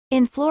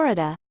In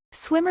Florida,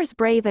 swimmers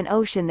brave an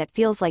ocean that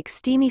feels like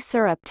steamy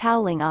syrup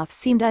toweling off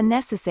seemed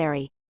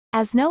unnecessary,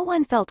 as no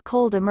one felt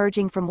cold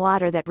emerging from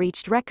water that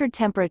reached record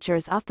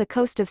temperatures off the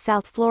coast of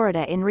South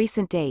Florida in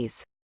recent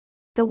days.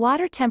 The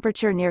water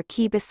temperature near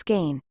Key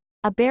Biscayne,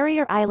 a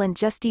barrier island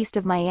just east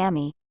of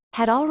Miami,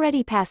 had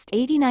already passed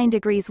 89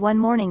 degrees one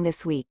morning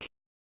this week.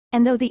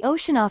 And though the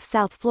ocean off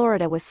South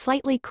Florida was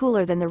slightly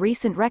cooler than the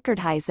recent record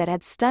highs that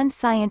had stunned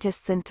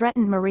scientists and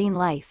threatened marine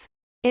life,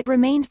 it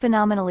remained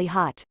phenomenally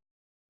hot.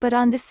 But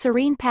on this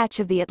serene patch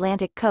of the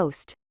Atlantic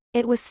coast,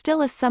 it was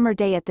still a summer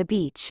day at the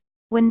beach,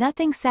 when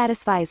nothing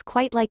satisfies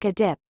quite like a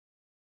dip.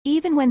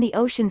 Even when the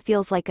ocean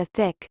feels like a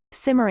thick,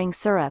 simmering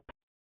syrup.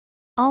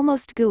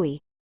 Almost gooey.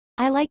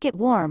 I like it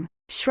warm,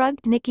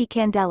 shrugged Niki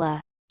Candela,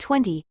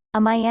 20,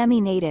 a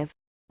Miami native,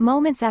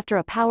 moments after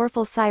a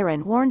powerful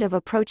siren warned of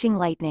approaching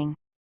lightning.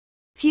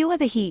 Few of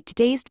the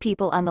heat-dazed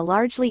people on the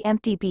largely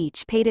empty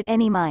beach paid it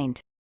any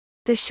mind.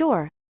 The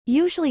shore,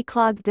 usually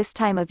clogged this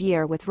time of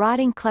year with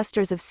rotting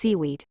clusters of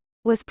seaweed,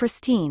 was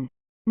pristine,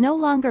 no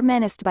longer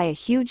menaced by a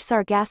huge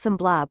sargassum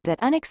blob that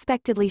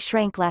unexpectedly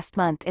shrank last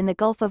month in the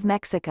Gulf of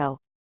Mexico.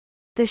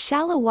 The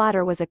shallow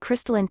water was a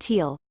crystalline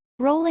teal,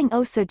 rolling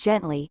oh so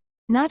gently,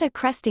 not a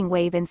cresting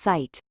wave in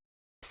sight.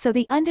 So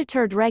the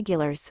undeterred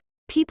regulars,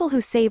 people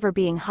who savor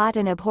being hot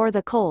and abhor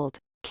the cold,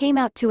 came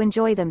out to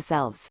enjoy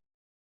themselves.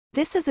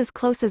 "This is as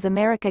close as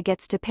America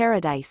gets to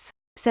paradise,"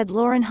 said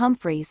Lauren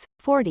Humphreys,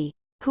 40,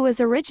 who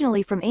is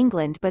originally from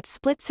England but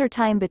splits her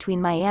time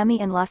between Miami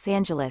and Los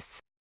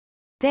Angeles.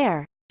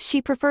 There, she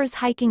prefers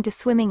hiking to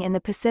swimming in the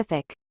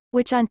Pacific,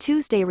 which on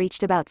Tuesday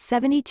reached about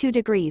 72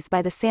 degrees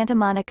by the Santa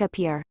Monica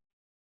Pier.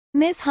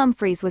 Ms.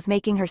 Humphreys was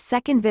making her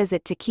second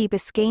visit to Key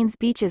Biscayne's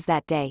beaches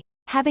that day,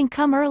 having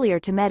come earlier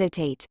to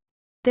meditate.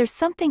 "There's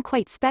something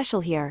quite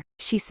special here,"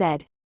 she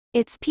said.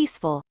 "It's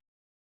peaceful."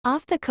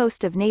 Off the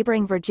coast of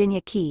neighboring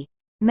Virginia Key,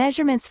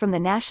 measurements from the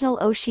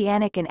National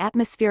Oceanic and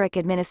Atmospheric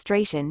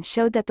Administration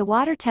showed that the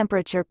water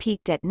temperature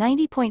peaked at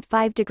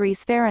 90.5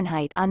 degrees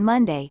Fahrenheit on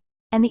Monday,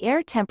 and the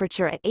air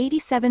temperature at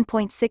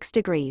 87.6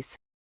 degrees.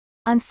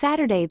 On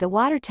Saturday the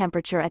water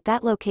temperature at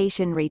that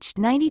location reached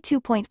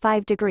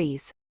 92.5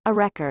 degrees, a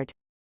record.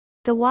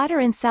 The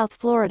water in South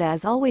Florida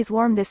is always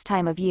warm this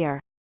time of year,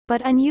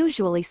 but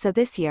unusually so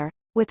this year,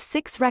 with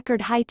 6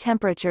 record high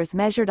temperatures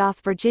measured off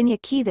Virginia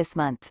Key this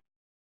month.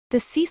 The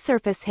sea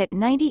surface hit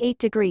 98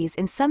 degrees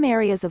in some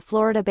areas of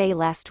Florida Bay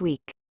last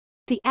week.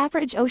 The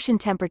average ocean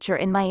temperature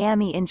in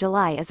Miami in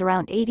July is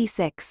around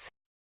 86.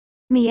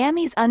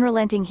 Miami's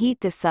unrelenting heat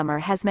this summer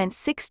has meant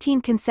 16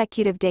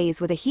 consecutive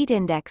days with a heat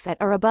index at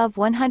or above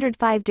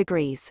 105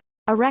 degrees,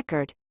 a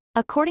record,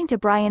 according to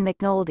Brian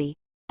McNulty,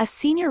 a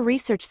senior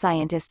research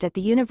scientist at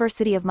the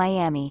University of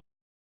Miami.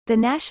 The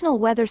National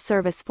Weather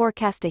Service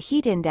forecast a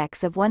heat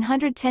index of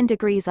 110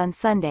 degrees on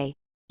Sunday,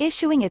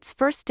 issuing its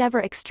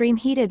first-ever extreme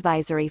heat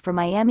advisory for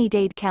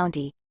Miami-Dade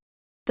County.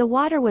 "The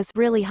water was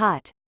really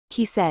hot,"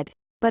 he said,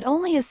 "but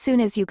only as soon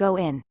as you go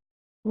in.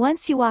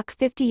 Once you walk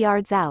 50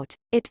 yards out,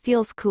 it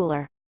feels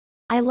cooler.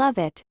 I love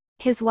it,"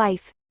 his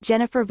wife,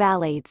 Jennifer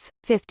Valades,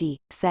 50,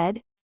 said.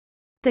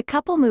 The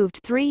couple moved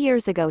 3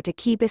 years ago to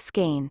Key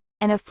Biscayne,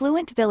 an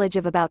affluent village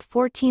of about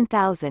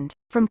 14,000,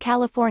 from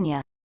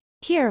California.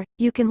 "Here,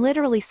 you can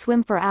literally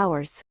swim for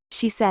hours,"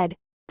 she said,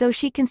 though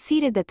she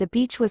conceded that the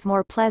beach was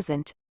more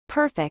pleasant.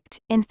 Perfect,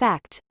 in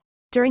fact,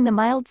 during the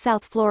mild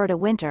South Florida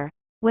winter,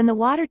 when the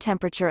water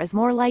temperature is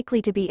more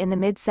likely to be in the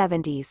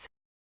mid-70s.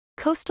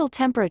 Coastal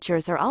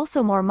temperatures are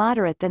also more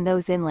moderate than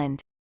those inland.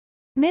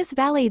 Ms.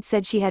 Valades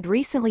said she had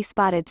recently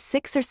spotted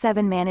 6 or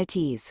 7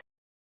 manatees.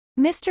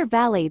 Mr.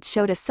 Valades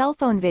showed a cell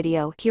phone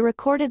video he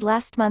recorded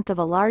last month of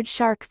a large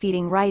shark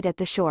feeding right at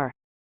the shore.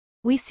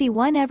 "We see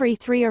one every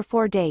 3 or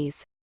 4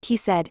 days, he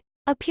said,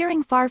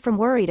 appearing far from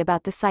worried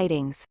about the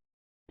sightings.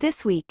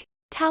 This week,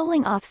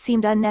 toweling off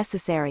seemed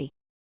unnecessary.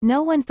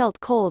 No one felt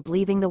cold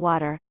leaving the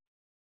water.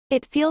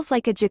 "It feels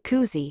like a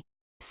jacuzzi,"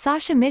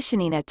 Sasha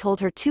Mishanina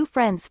told her 2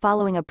 friends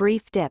following a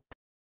brief dip.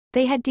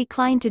 They had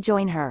declined to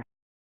join her.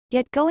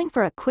 Yet going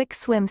for a quick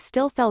swim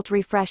still felt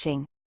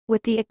refreshing,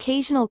 with the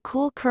occasional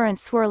cool current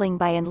swirling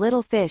by and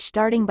little fish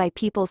darting by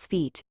people's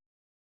feet.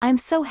 "I'm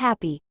so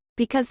happy,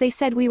 because they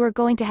said we were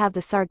going to have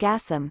the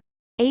sargassum,"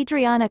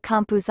 Adriana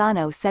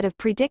Campuzano said of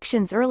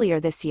predictions earlier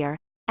this year,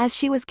 as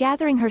she was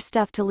gathering her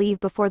stuff to leave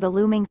before the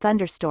looming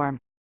thunderstorm.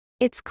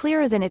 "It's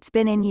clearer than it's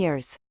been in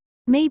years.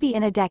 Maybe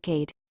in a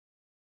decade."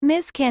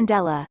 Ms.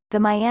 Candela, the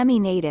Miami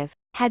native,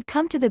 had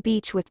come to the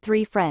beach with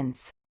 3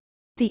 friends.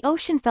 "The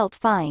ocean felt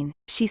fine,"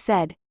 she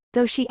said,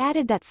 though she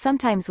added that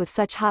sometimes with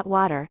such hot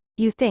water,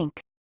 you think,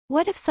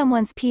 "What if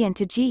someone's peeing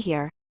to G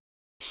here?"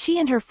 She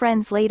and her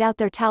friends laid out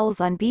their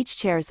towels on beach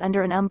chairs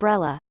under an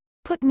umbrella,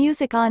 put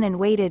music on and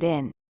waded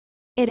in.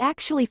 "It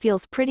actually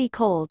feels pretty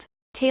cold,"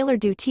 Taylor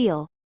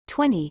Dutiel,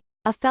 20,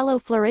 a fellow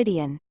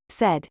Floridian,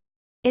 said.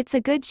 "It's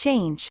a good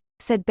change,"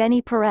 said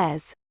Benny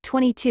Perez,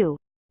 22,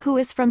 who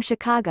is from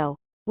Chicago,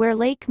 where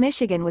Lake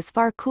Michigan was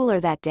far cooler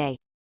that day.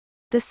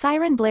 The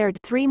siren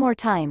blared 3 more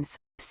times,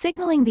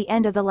 signaling the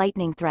end of the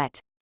lightning threat.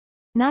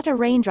 Not a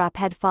raindrop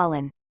had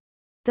fallen.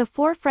 The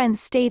four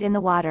friends stayed in the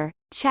water,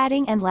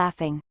 chatting and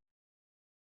laughing.